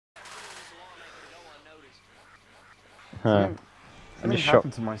Something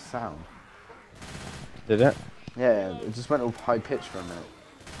happened to my sound. Did it? Yeah, it just went all high pitched for a minute.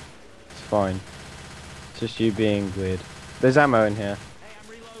 It's fine. It's just you being weird. There's ammo in here.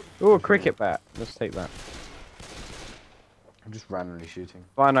 Oh, a cricket bat. Let's take that. I'm just randomly shooting.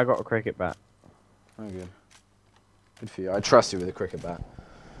 Fine, I got a cricket bat. Oh, good. Good for you. I trust you with a cricket bat.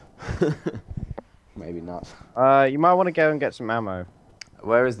 Maybe not. You might want to go and get some ammo.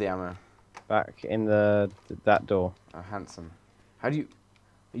 Where is the ammo? Back in that door. Oh, handsome. How do you...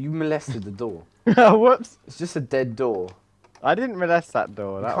 You molested the door. Whoops. It's just a dead door. I didn't molest that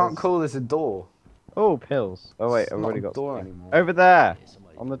door. You can't call this a door. Oh, pills. Oh, wait, It's I've not already a got door some. anymore. Over there.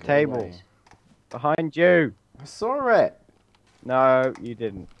 On the Go table. away. Behind you. I saw it. No, you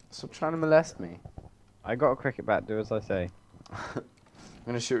didn't. Stop trying to molest me. I got a cricket bat, do as I say. I'm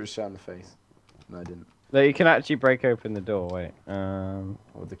gonna shoot a shot in the face. No, I didn't. No, you can actually break open the door, wait.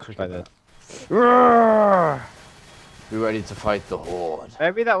 With the cricket bat. Roar! Be ready to fight the horde.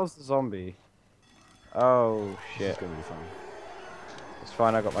 Maybe that was the zombie. Oh, shit. It's gonna be fun. It's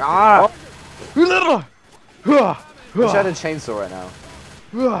fine, I got my Ah! Oh. I wish I had a chainsaw right now.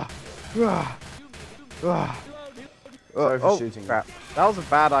 Sorry for shooting. Crap. That was a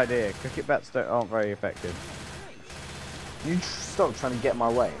bad idea. Cricket bats aren't very effective. You stop trying to get my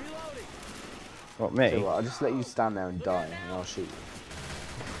way. What, me? So what, I'll just let you stand there and die, and I'll shoot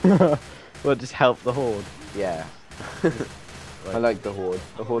you. Well, just help the horde. Yeah. I like the horde.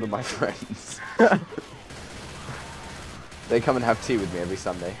 The horde of my friends. They come and have tea with me every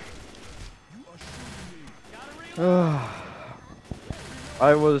Sunday.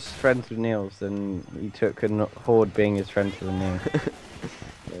 I was friends with Nils, and he took a horde being his friend to the knee.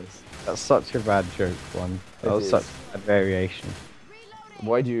 Yes. That's such a bad joke, one. That was such a bad variation.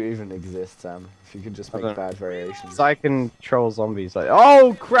 Why do you even exist, Sam? If you could just make bad variations. So I can troll zombies like,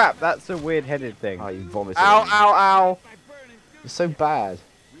 oh crap, that's a weird-headed thing. Oh, you vomited. Ow, ow, ow. You're so bad.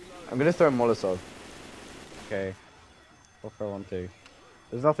 I'm gonna throw a Molotov. Okay. I'll throw one too.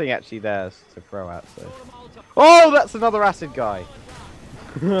 There's nothing actually there to throw at, so. Oh, that's another acid guy.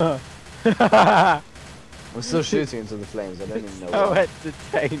 I'm still shooting into the flames. I don't even know So why.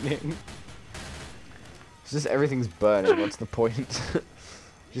 entertaining. It's just everything's burning. What's the point?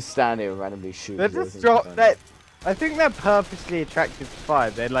 Just stand here and randomly shoot. They just drop that. I think they're purposely attracted to fire.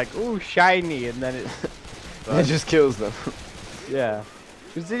 They're like, ooh, shiny, and then it's. It just kills them. Yeah.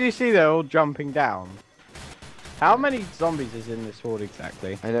 Because did you see they're all jumping down? How many zombies is in this horde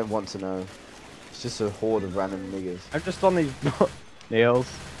exactly? I don't want to know. It's just a horde of random niggas. I'm just on these Niels.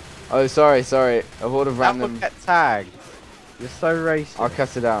 Oh, sorry. A horde of That will random. get tagged. You're so racist. I'll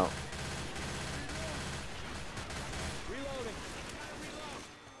cut it out.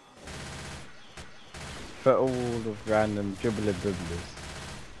 For all of random dribbly dribblers.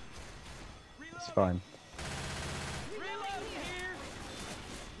 It's fine.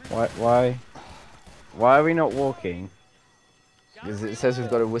 Why are we not walking? Because it says we've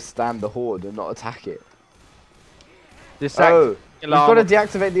got to withstand the horde and not attack it. We've Oh, we've got to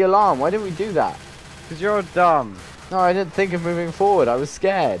deactivate the alarm. Why didn't we do that? Because you're dumb. No, I didn't think of moving forward. I was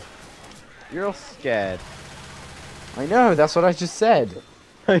scared. You're scared. I know. That's what I just said.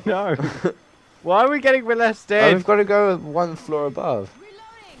 I know. Why are we getting molested? Oh, we've got to go one floor above.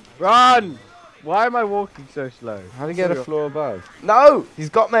 Run! Why am I walking so slow? How do you get a floor above? No! He's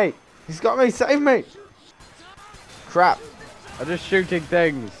got me! He's got me! Save me! Crap. I'm just shooting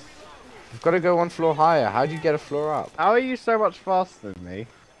things. We've got to go one floor higher. How do you get a floor up? How are you so much faster than me?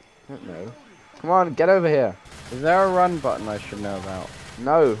 I don't know. Come on, get over here. Is there a run button I should know about?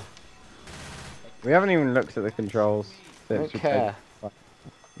 No. We haven't even looked at the controls. I don't care. I'm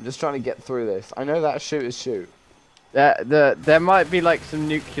just trying to get through this. I know that shoot is shoot. There might be like some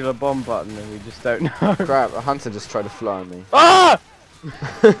nuclear bomb button and we just don't know. Crap, a hunter just tried to fly on me. Ah!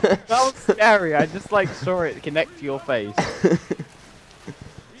 That was scary. I just like saw it connect to your face.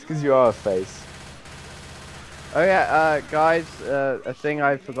 It's because you are a face. Oh yeah, guys, a thing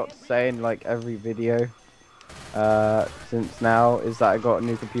I forgot to say in like every video since now is that I got a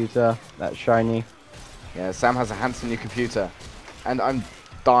new computer that's shiny. Yeah, Sam has a handsome new computer. And I'm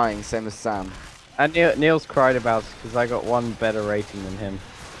dying, same as Sam. And Neil's cried about it because I got one better rating than him.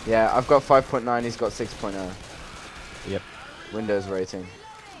 Yeah, I've got 5.9, he's got 6.0. Yep. Windows rating.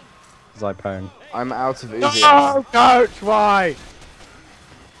 Zypone. I'm out of Uzi No, ammo. coach, why?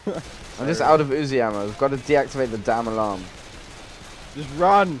 I'm just out of Uzi ammo. We've got to deactivate the damn alarm. Just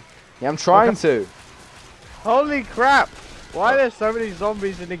run. Yeah, I'm trying to. Holy crap! Why are there so many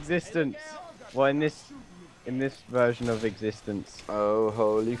zombies in existence? Well, in this version of existence. Oh,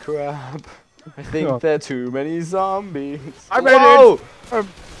 holy crap. I think there are too many zombies. I made Whoa! it!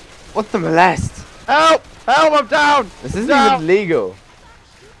 What the molest? Help! Help, I'm down! This isn't Down! even legal.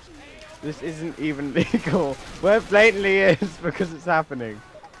 This isn't even legal. Well, it blatantly is because it's happening.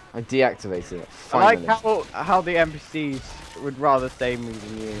 I deactivated it. I Finally. like how the NPCs would rather save me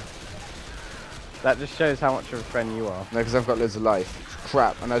than you. That just shows how much of a friend you are. No, because I've got loads of life.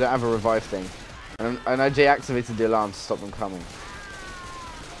 Crap, and I don't have a revive thing. And I deactivated the alarm to stop them coming.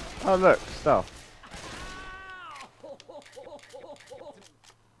 Oh look, stuff.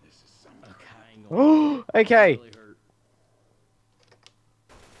 Oh, okay.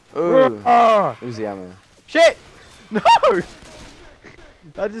 Ooh. Ah, Who's the ammo? shit! No!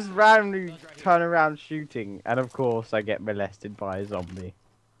 I just randomly turn around shooting, and of course I get molested by a zombie.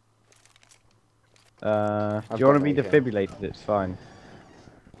 Do you want to be defibrillated? It's fine.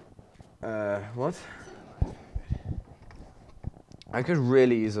 What? I could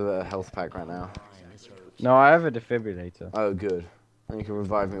really use a health pack right now. No, I have a defibrillator. Oh, good. Then you can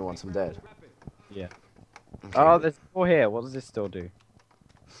revive me once I'm dead. Yeah. Okay. Oh, there's more here. What does this still do?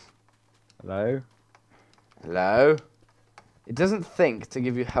 Hello? Hello? It doesn't think to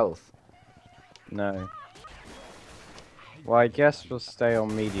give you health. No. Well, I guess we'll stay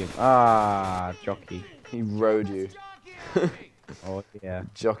on medium. Ah, jockey. He rode you. Oh, yeah.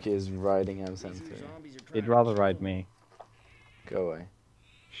 Jockey is riding Amsam through. He'd rather ride me. Go away.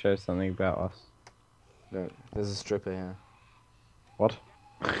 Show something about us. No, there's a stripper here. What?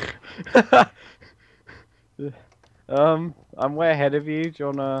 I'm way ahead of you. Do you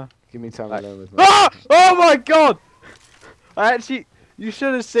wanna... Give me time Like- alone with me. Ah! Oh my god! I actually... You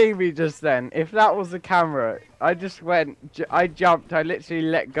should have seen me just then. If that was the camera, I just went... I jumped. I literally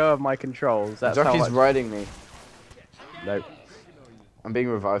let go of my controls. That's how Jockey's much... riding me. Nope. I'm being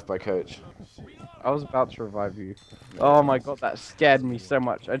revived by Coach. I was about to revive you. Oh my god, that scared me so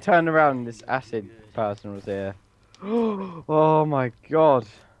much. I turned around and this acid person was here. Oh my god.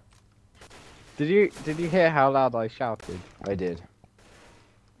 Did you hear how loud I shouted? I did.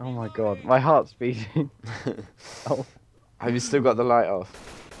 Oh my god, my heart's beating. Oh. Have you still got the light off?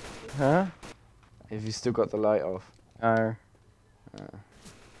 Huh? Have you still got the light off? No.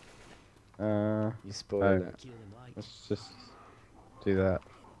 You spoiled No. it. Let's just do that.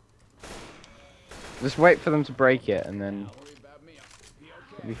 Just wait for them to break it and then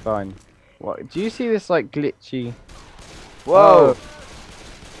it'll be fine. What? Do you see this like glitchy? Whoa! It's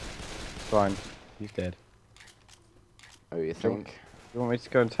fine. He's dead. Oh, you think? You want me to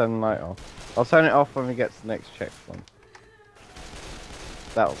go and turn the light off? I'll turn it off when we get to the next checkpoint.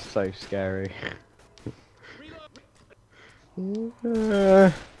 That was so scary.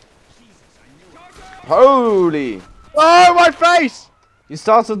 Holy! Oh, my face! You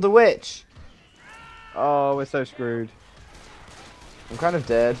started the witch! Oh, we're so screwed. I'm kind of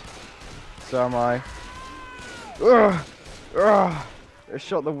dead. So am I. Ugh! Ugh! I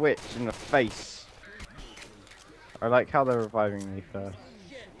shot the witch in the face. I like how they're reviving me first.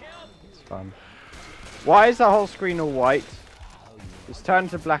 It's fun. Why is the whole screen all white? It's turned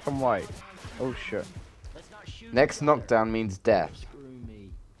to black and white. Oh shit. Next knockdown means death.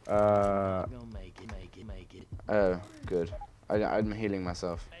 Oh, good. I'm healing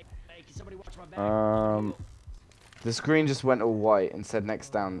myself. The screen just went all white and said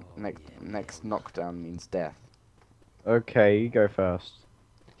next knockdown means death. Okay, you go first.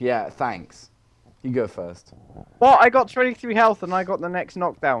 Yeah, thanks. You go first. What? I got 23 health and I got the next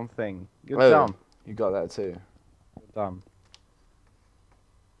knockdown thing. You're dumb. You got that too. You're dumb.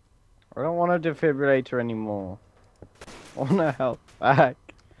 I don't want a defibrillator anymore. I want a health back.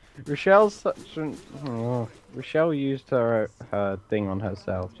 Rochelle's such an... Oh, Rochelle used her thing on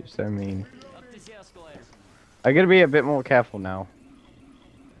herself. She's so mean. I'm gonna be a bit more careful now.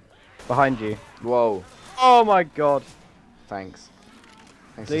 Behind you. Whoa. Oh my god. Thanks.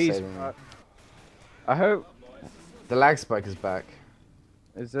 Thanks Please. for saving me. I hope... The lag spike is back.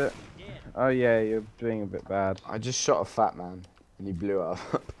 Is it? Oh yeah, you're doing a bit bad. I just shot a fat man and he blew up.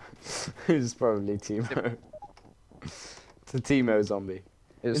 Who's probably Timo. It's a Timo zombie.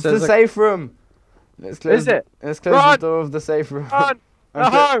 It's the safe room. Let's close. Is it? Let's close the door of the safe room. Run!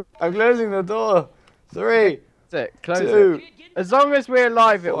 No! I'm closing the door. 3. That's it. Close 2. it. As long as we're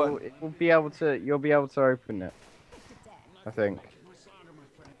alive, it 1. will be able to. You'll be able to open it. I think.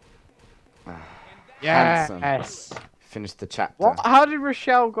 Yes. Finish the chapter. What? How did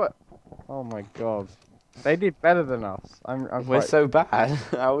Rochelle got? Oh my god. They did better than us. We're quite... so bad.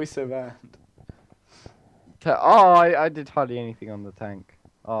 How are we so bad? Oh, I did hardly anything on the tank.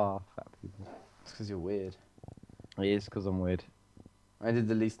 Oh, fat people. It's because you're weird. It is because I'm weird. I did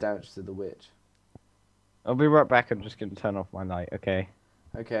the least damage to the witch. I'll be right back. I'm just gonna turn off my light. Okay.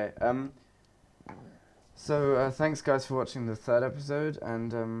 Okay. So thanks guys for watching the 3rd episode,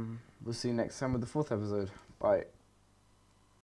 and We'll see you next time with the 4th episode. Bye.